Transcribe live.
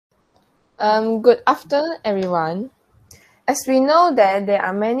Good afternoon, everyone. As we know that there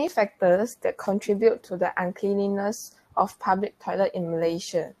are many factors that contribute to the uncleanliness of public toilet in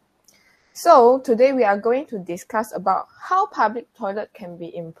Malaysia. So today we are going to discuss about how public toilet can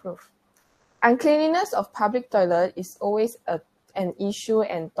be improved. Uncleanliness of public toilet is always an issue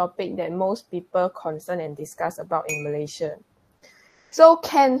and topic that most people concern and discuss about in Malaysia. So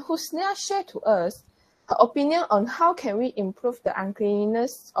can HUSNIYAH share to us her opinion on how can we improve the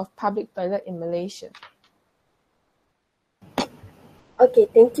uncleanliness of public toilet in Malaysia? Okay,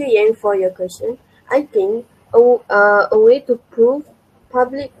 thank you, Yan, for your question. I think a way to prove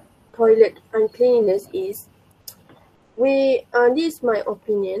public toilet uncleanliness is this is my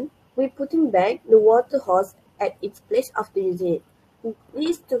opinion, we putting back the water hose at its place after using it.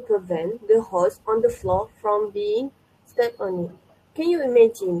 This is to prevent the hose on the floor from being stepped on it. Can you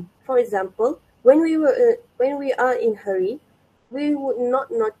imagine, for example, when we are in hurry, we would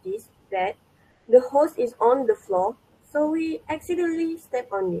not notice that the hose is on the floor, so we accidentally step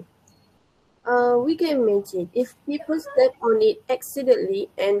on it. We can imagine if people step on it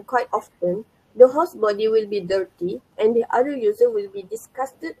accidentally and quite often, the hose body will be dirty and the other user will be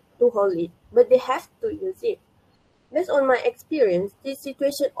disgusted to hold it, but they have to use it. Based on my experience, this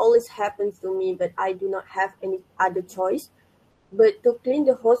situation always happens to me, but I do not have any other choice but to clean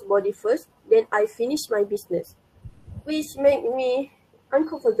the hose body first, then I finish my business, which make me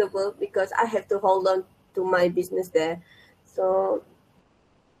uncomfortable because I have to hold on to my business there. So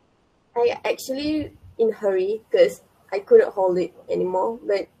I actually in hurry because I couldn't hold it anymore,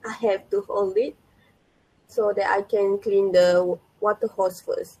 but I have to hold it so that I can clean the water hose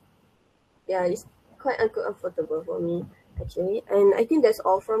first. Yeah, it's quite uncomfortable for me actually, and I think that's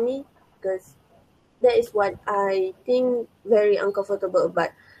all from me because that is what I think very uncomfortable about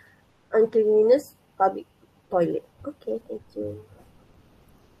uncleanliness public toilet. Okay, thank you.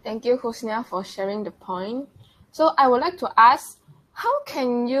 Thank you, HUSNIYAH, for sharing the point. So I would like to ask, how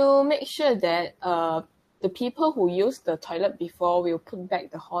can you make sure that the people who use the toilet before will put back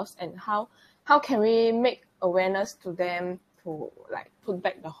the hose, and how can we make awareness to them to put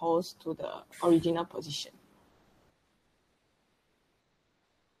back the hose to the original position?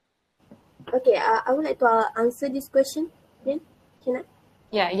 Okay, I would like to answer this question. Then, can I?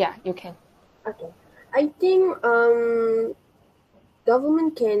 Yeah, you can. Okay, I think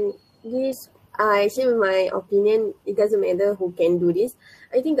government can this. I share my opinion. It doesn't matter who can do this.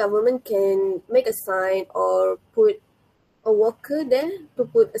 I think government can make a sign or put a worker there to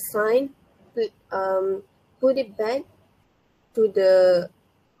put a sign, put it back to the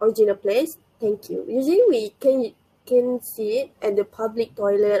original place. Thank you. Usually we can see it at the public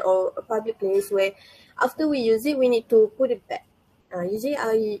toilet or a public place where after we use it we need to put it back. Usually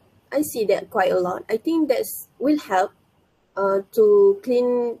I see that quite a lot. I think that will help to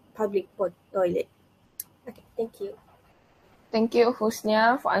clean public toilet. Okay, thank you. Thank you,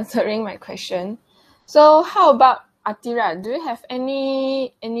 HUSNIYAH, for answering my question. So how about ATHIRAH? Do you have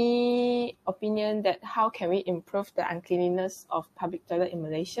any opinion that how can we improve the uncleanliness of public toilet in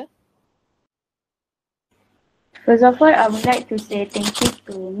Malaysia? First of all, I would like to say thank you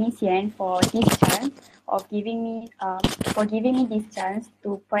to Miss Yan for this chance of giving me this chance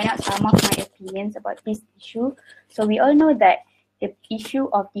to point out some of my opinions about this issue. So we all know that the issue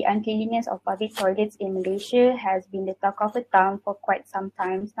of the uncleanliness of public toilets in Malaysia has been the talk of the town for quite some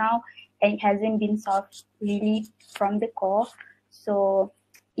time now, and it hasn't been solved really from the core. So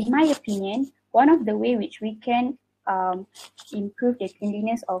in my opinion, one of the way which we can improve the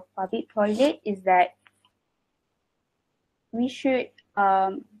cleanliness of public toilet is that we should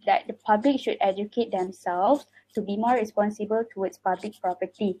that the public should educate themselves to be more responsible towards public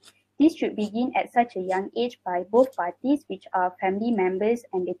property. This should begin at such a young age by both parties, which are family members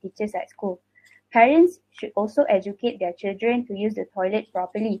and the teachers at school. Parents should also educate their children to use the toilet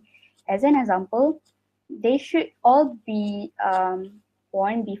properly. As an example, they should all be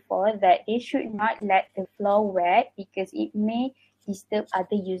warned before that they should not let the floor wet because it may disturb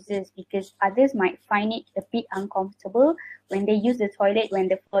other users, because others might find it a bit uncomfortable when they use the toilet when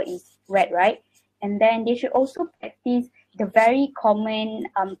the floor is wet, right? And then they should also practice the very common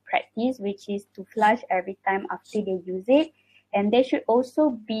practice, which is to flush every time after they use it. And they should also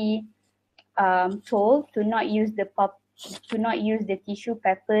be told to not use the tissue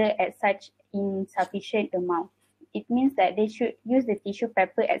paper at such insufficient amount. It means that they should use the tissue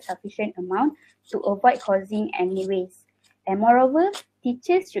paper at sufficient amount to avoid causing any waste. And moreover,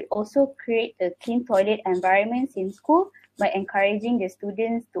 teachers should also create a clean toilet environments in school by encouraging the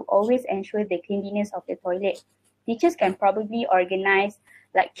students to always ensure the cleanliness of the toilet. Teachers can probably organize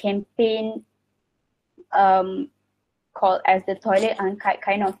like campaign called as the toilet uncut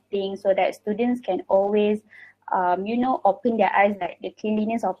kind of thing, so that students can always open their eyes that the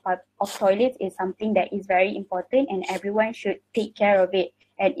cleanliness of toilets is something that is very important and everyone should take care of it.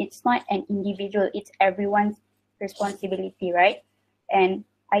 And it's not an individual, it's everyone's responsibility, right? And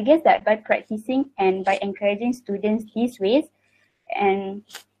I guess that by practicing and by encouraging students these ways, and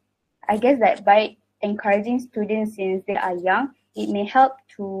I guess that by encouraging students since they are young, it may help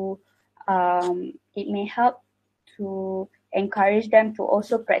to encourage them to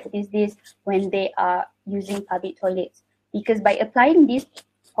also practice this when they are using public toilets. Because by applying these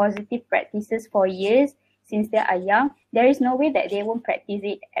positive practices for years since they are young, there is no way that they won't practice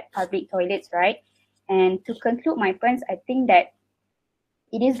it at public toilets, right? And to conclude my points, I think that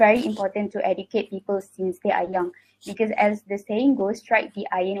it is very important to educate people since they are young, because as the saying goes, strike the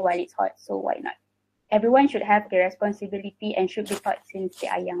iron while it's hot. So why not? Everyone should have the responsibility and should be taught since they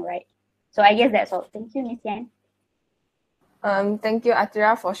are young, right? So I guess that's all. Thank you, Miss Yan. Thank you,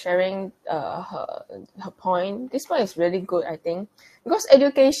 ATHIRAH, for sharing her point. This point is really good, I think, because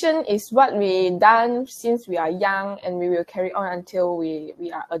education is what we done since we are young, and we will carry on until we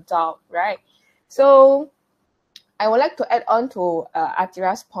are adult, right? So I would like to add on to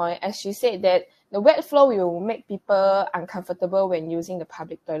ATHIRAH's point, as she said that the wet floor will make people uncomfortable when using the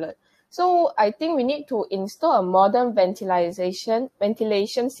public toilet. So I think we need to install a modern ventilation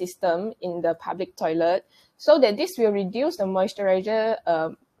system in the public toilet, so that this will reduce the moisture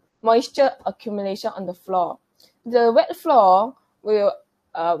accumulation on the floor. The wet floor will,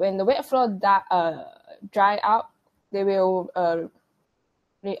 when the wet floor dry out, they will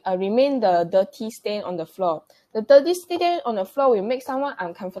remain the dirty stain on the floor. The dirty stain on the floor will make someone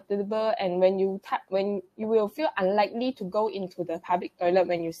uncomfortable, and when you will feel unlikely to go into the public toilet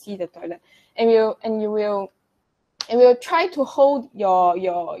when you see the toilet, and you will try to hold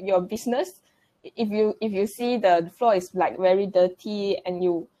your business if you see the floor is like very dirty, and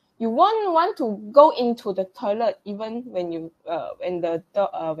you won't want to go into the toilet even when you when the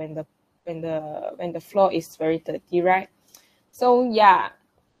floor is very dirty, right? So yeah,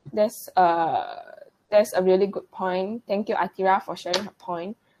 that's a really good point. Thank you, ATHIRAH, for sharing her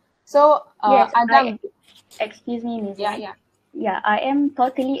point. So Yes, Adam, excuse me, Ms. yeah, Yan. yeah. Yeah, I am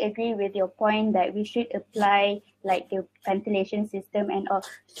totally agree with your point that we should apply like the ventilation system and all.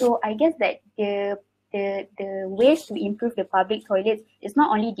 So I guess that the ways to improve the public toilets is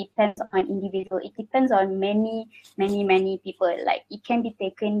not only depends on individual, it depends on many people. Like it can be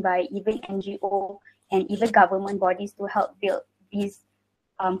taken by even NGO and even government bodies to help build these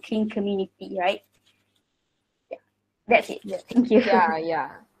clean community, right? Yeah, that's it. Yeah. Thank you.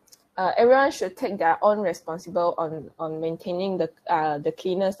 Yeah. Everyone should take their own responsible on maintaining the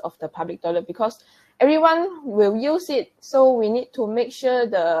cleanness of the public toilet, because everyone will use it. So we need to make sure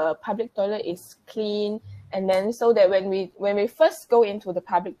the public toilet is clean, and then so that when we first go into the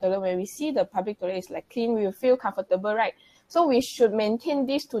public toilet, when we see the public toilet is like clean, we will feel comfortable, right? So we should maintain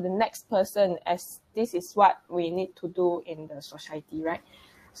this to the next person, as this is what we need to do in the society, right?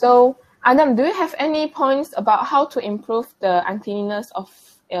 So Adam, do you have any points about how to improve the uncleanliness of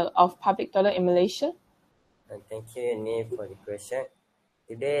public toilet in Malaysia? Thank you, Neve, for the question.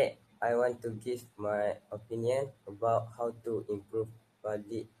 Today, I want to give my opinion about how to improve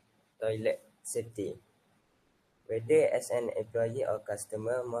public toilet safety. Whether as an employee or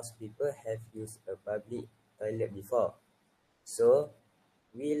customer, most people have used a public toilet before. So,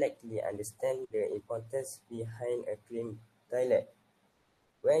 we likely understand the importance behind a clean toilet.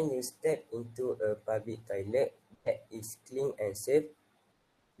 When you step into a public toilet that is clean and safe,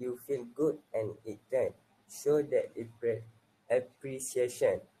 you feel good, and it can show that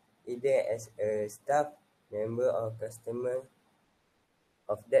appreciation either as a staff member or customer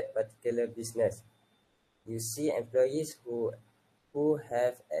of that particular business. You see employees who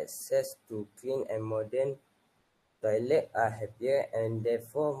have access to clean and modern toilet are happier and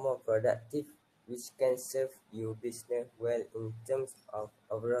therefore more productive, which can serve your business well in terms of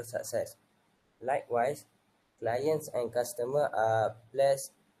overall success. Likewise, clients and customers are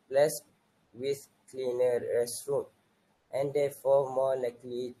blessed with cleaner restroom and therefore more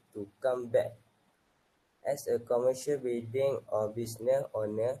likely to come back. As a commercial building or business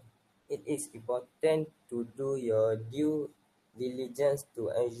owner, it is important to do your due diligence to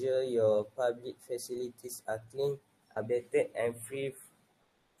ensure your public facilities are clean, updated, and free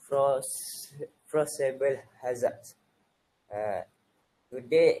from foreseeable hazards.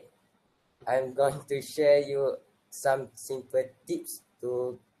 Today, I'm going to share you some simple tips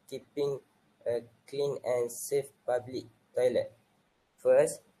to keeping a clean and safe public toilet.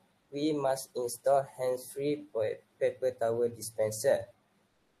 First, we must install hands-free paper towel dispenser.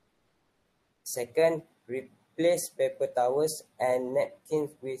 Second, place paper towels and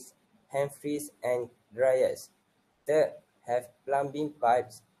napkins with hand frees and dryers. Third, have plumbing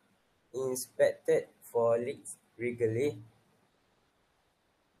pipes inspected for leaks regularly.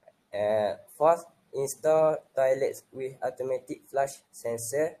 Fourth, install toilets with automatic flush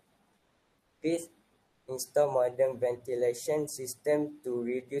sensor. Fifth, install modern ventilation system to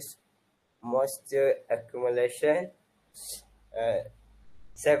reduce moisture accumulation.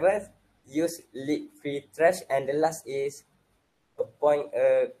 Seventh, use leak-free trash. And the last is appoint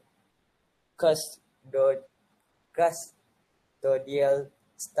a custodial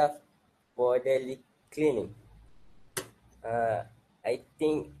staff for daily cleaning. I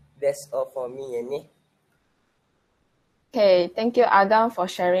think that's all for me, Yani. Okay, thank you, Adam, for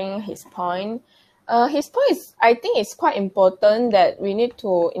sharing his point. His point is, I think it's quite important that we need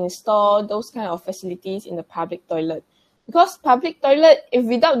to install those kind of facilities in the public toilet. Because public toilet, if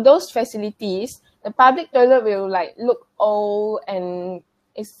without those facilities, the public toilet will like look old and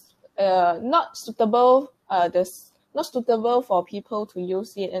it's not suitable. Not suitable for people to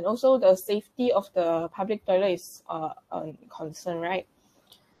use it, and also the safety of the public toilet is a concern, right?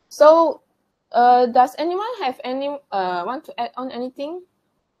 So, does anyone have any want to add on anything?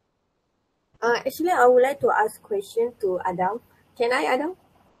 Actually, I would like to ask question to Adam. Can I, Adam?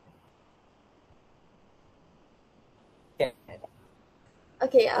 Okay.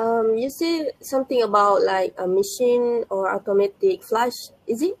 Okay. You say something about like a machine or automatic flush.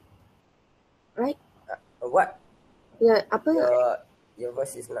 Is it right? What? Yeah. Apa? Your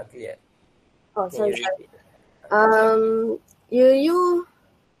voice is not clear. Oh, Can you sorry. repeat? You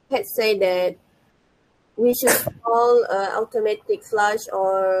had said that we should install automatic flush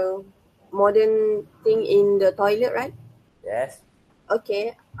or modern thing in the toilet, right? Yes.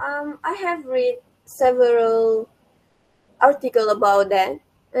 Okay. I have read several article about that,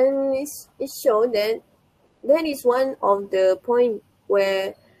 and it showed that that is one of the point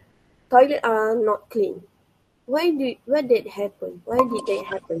where toilet are not clean. Why did happen? Why did they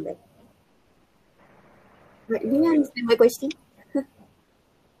happen then? Right, do you understand my question?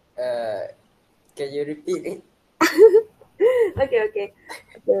 Can you repeat it? Okay.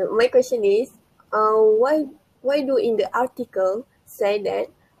 My question is, why do in the article say that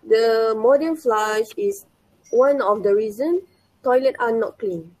the modern flush is one of the reason toilet are not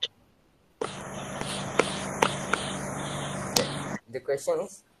clean? The question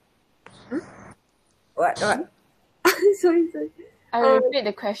is? What? Sorry. I repeat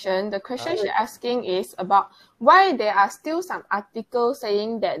the question. The question she's asking is about why there are still some articles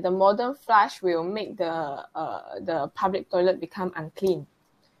saying that the modern flush will make the public toilet become unclean.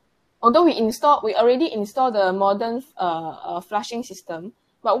 Although we already installed the modern flushing system,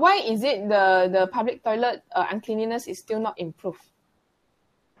 but why is it the public toilet uncleanliness is still not improved?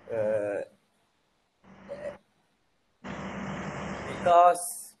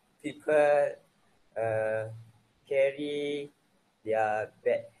 Because people carry their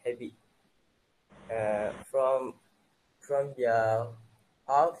bad habit from their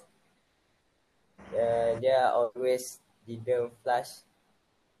house. They are always didn't flush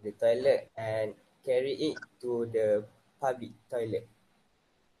the toilet and carry it to the public toilet.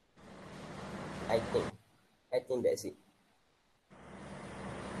 I think that's it.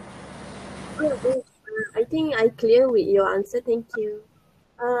 I think I clear with your answer. Thank you.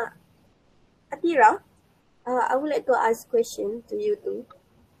 Athirah, I would like to ask question to you too.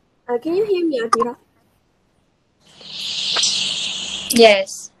 Can you hear me, Athirah?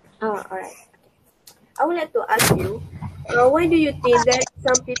 Yes. Alright. I would like to ask you, why do you think that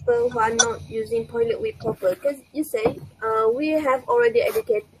some people who are not using toilet with proper? Because you say we have already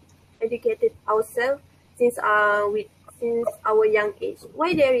educated ourselves since our young age.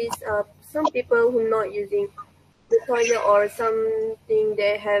 Why there is some people who not using the toilet or something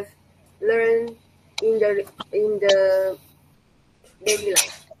they have learned in the daily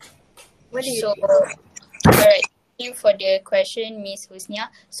life? What do you So, think? alright. Thank you for the question, Miss Husniyah.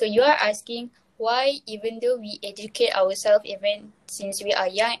 So you are asking why, even though we educate ourselves even since we are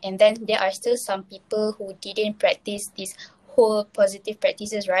young, and then there are still some people who didn't practice these whole positive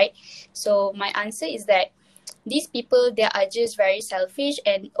practices, right? So my answer is that these people, they are just very selfish,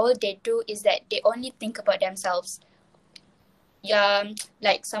 and all they do is that they only think about themselves.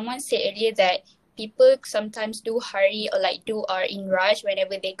 Like someone said earlier that people sometimes do hurry or are in rush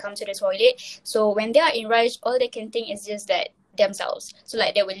whenever they come to the toilet. So when they are in rush, all they can think is just that themselves. So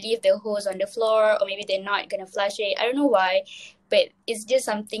like they will leave the hose on the floor, or maybe they're not gonna flush it. I don't know why, but it's just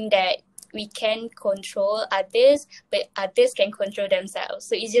something that we can control others, but others can control themselves.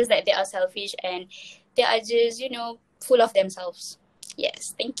 So it's just that they are selfish and they are just, full of themselves.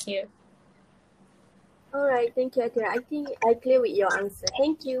 Yes, thank you. All right, thank you, Athira. I think I clear with your answer.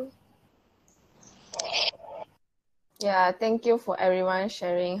 Thank you. Yeah, thank you for everyone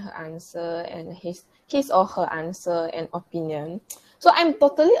sharing her answer and his or her answer and opinion. So I'm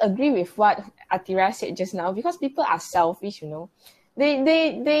totally agree with what Atira said just now, because people are selfish, you know.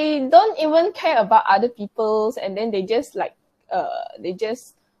 They don't even care about other people's, and then they just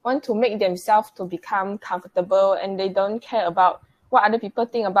want to make themselves to become comfortable, and they don't care about what other people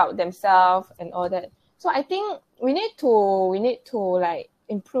think about themselves and all that. So I think we need to like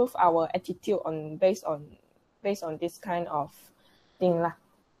improve our attitude on based on this kind of thing lah.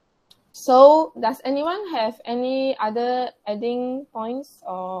 So does anyone have any other adding points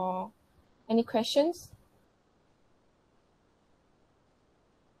or any questions?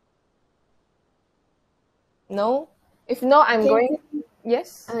 No? If no, I'm Can going.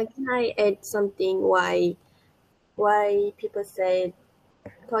 Yes? can I add something why people say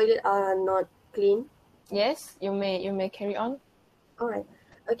toilet are not clean? Yes, you may carry on. All right.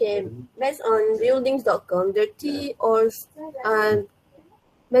 Okay. Based on buildings.com, based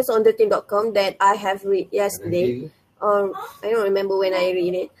on dirty.com that I have read yesterday, or I don't remember when I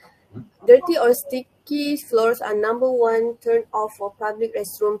read it. Dirty or sticky floors are number one turn off for public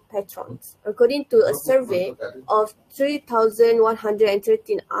restroom patrons. According to a survey of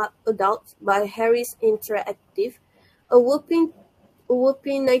 3,113 adults by Harris Interactive, a whopping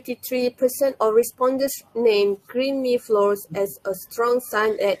 93% of respondents named creamy floors as a strong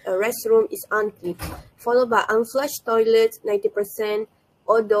sign that a restroom is unclean, followed by unflushed toilets 90%,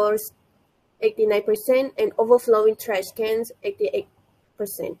 odors 89%, and overflowing trash cans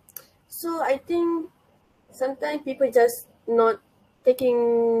 88%. So I think sometimes people just not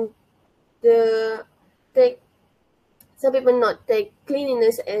taking the take some people not take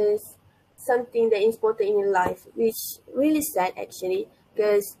cleanliness as something that is important in life, which really sad actually,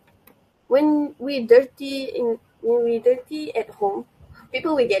 because when we dirty at home,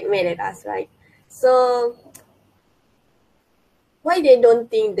 people will get mad at us, right? So why they don't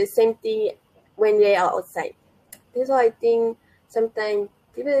think the same thing when they are outside? That's why I think sometimes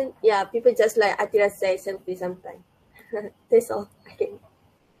people just like Atira says simply sometimes. That's all I think.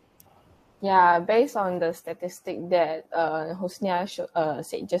 Yeah, based on the statistic that Husnia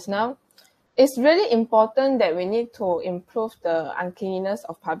said just now, it's really important that we need to improve the uncleanliness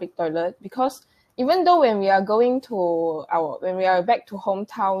of public toilet, because even though when we are back to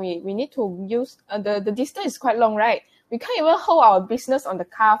hometown, we need to use the distance is quite long, right? We can't even hold our business on the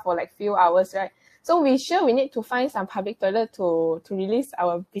car for like few hours, right? So we need to find some public toilet to release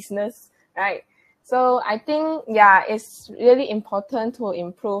our business, right? So I think it's really important to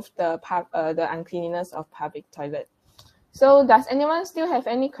improve the uncleanliness of public toilet. So does anyone still have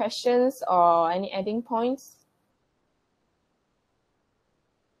any questions or any adding points?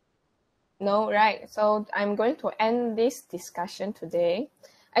 No, right? So I'm going to end this discussion today.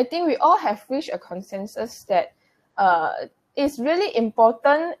 I think we all have reached a consensus that it's really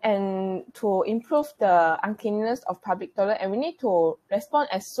important and to improve the uncleanness of public toilet, and we need to respond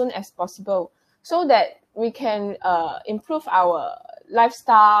as soon as possible so that we can improve our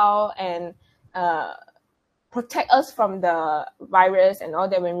lifestyle and protect us from the virus and all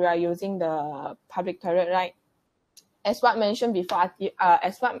that when we are using the public toilet, right? As what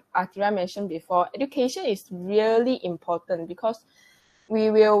Atira mentioned before, education is really important, because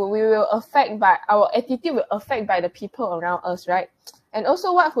we will affect by our attitude will affect by the people around us, right? And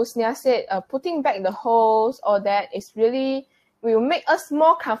also what Husnia said, putting back the holes, all that is really will make us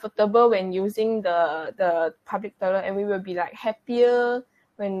more comfortable when using the public toilet, and we will be like happier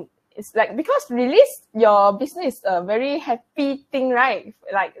when it's like, because release your business is a very happy thing, right?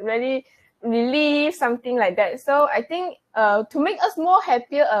 Like really relief, something like that. So I think to make us more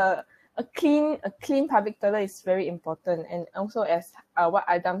happier, a clean public toilet is very important. And also, as what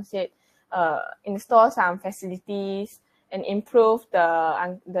Adam said, install some facilities and improve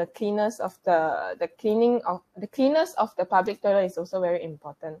the cleanness of the cleanness of the public toilet is also very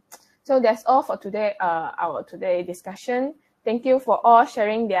important. So that's all for today. Our today discussion. Thank you for all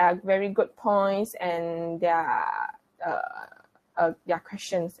sharing their very good points and their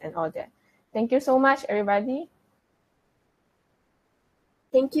questions and all that. Thank you so much, everybody.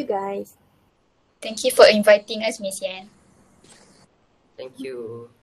 Thank you, guys. Thank you for inviting us, Miss Yan. Thank you.